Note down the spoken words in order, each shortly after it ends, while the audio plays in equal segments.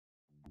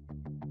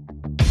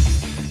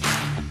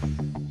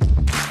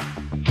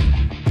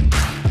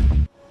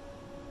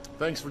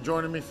Thanks for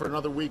joining me for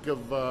another week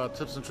of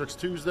Tips and Tricks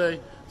Tuesday.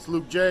 It's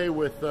Luke J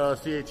with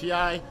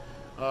CATI.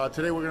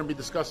 Today we're going to be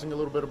discussing a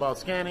little bit about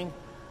scanning.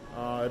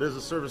 It is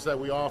a service that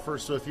we offer,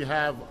 so if you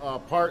have a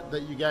part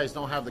that you guys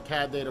don't have the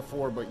CAD data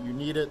for but you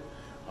need it,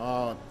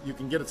 you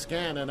can get it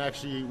scanned and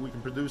actually we can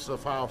produce a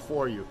file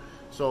for you.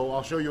 So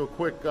I'll show you a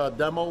quick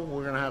demo.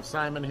 We're going to have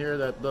Simon here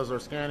that does our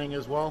scanning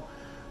as well.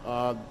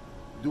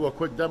 Do a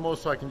quick demo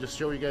so I can just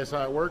show you guys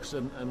how it works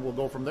and we'll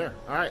go from there.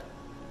 All right.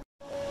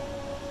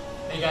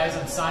 Hey guys,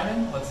 I'm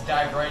Simon. Let's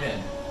dive right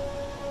in.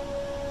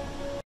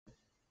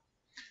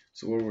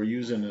 So what we're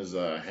using is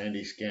a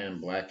Handy Scan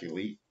Black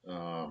Elite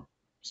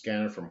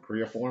scanner from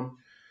Creaform.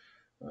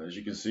 As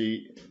you can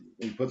see,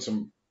 we put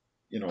some,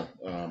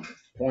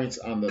 points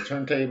on the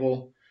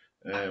turntable,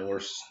 and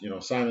we're,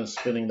 Simon's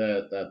spinning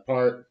that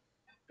part,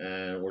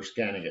 and we're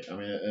scanning it.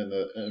 And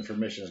the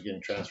information is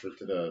getting transferred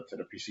to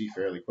the PC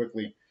fairly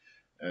quickly,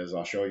 as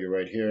I'll show you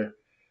right here.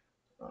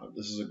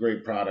 This is a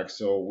great product,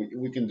 so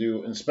we can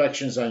do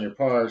inspections on your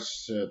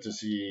parts to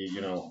see,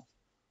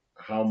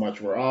 how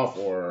much we're off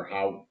or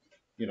how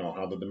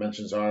the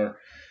dimensions are.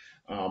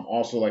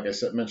 Also, like I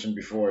mentioned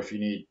before, if you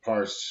need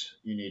parts,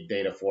 you need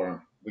data for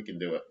them, we can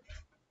do it.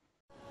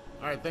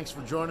 All right, thanks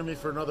for joining me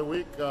for another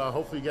week.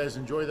 Hopefully you guys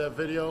enjoy that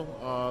video.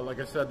 Like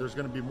I said, there's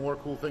going to be more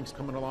cool things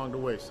coming along the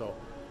way, so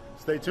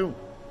stay tuned.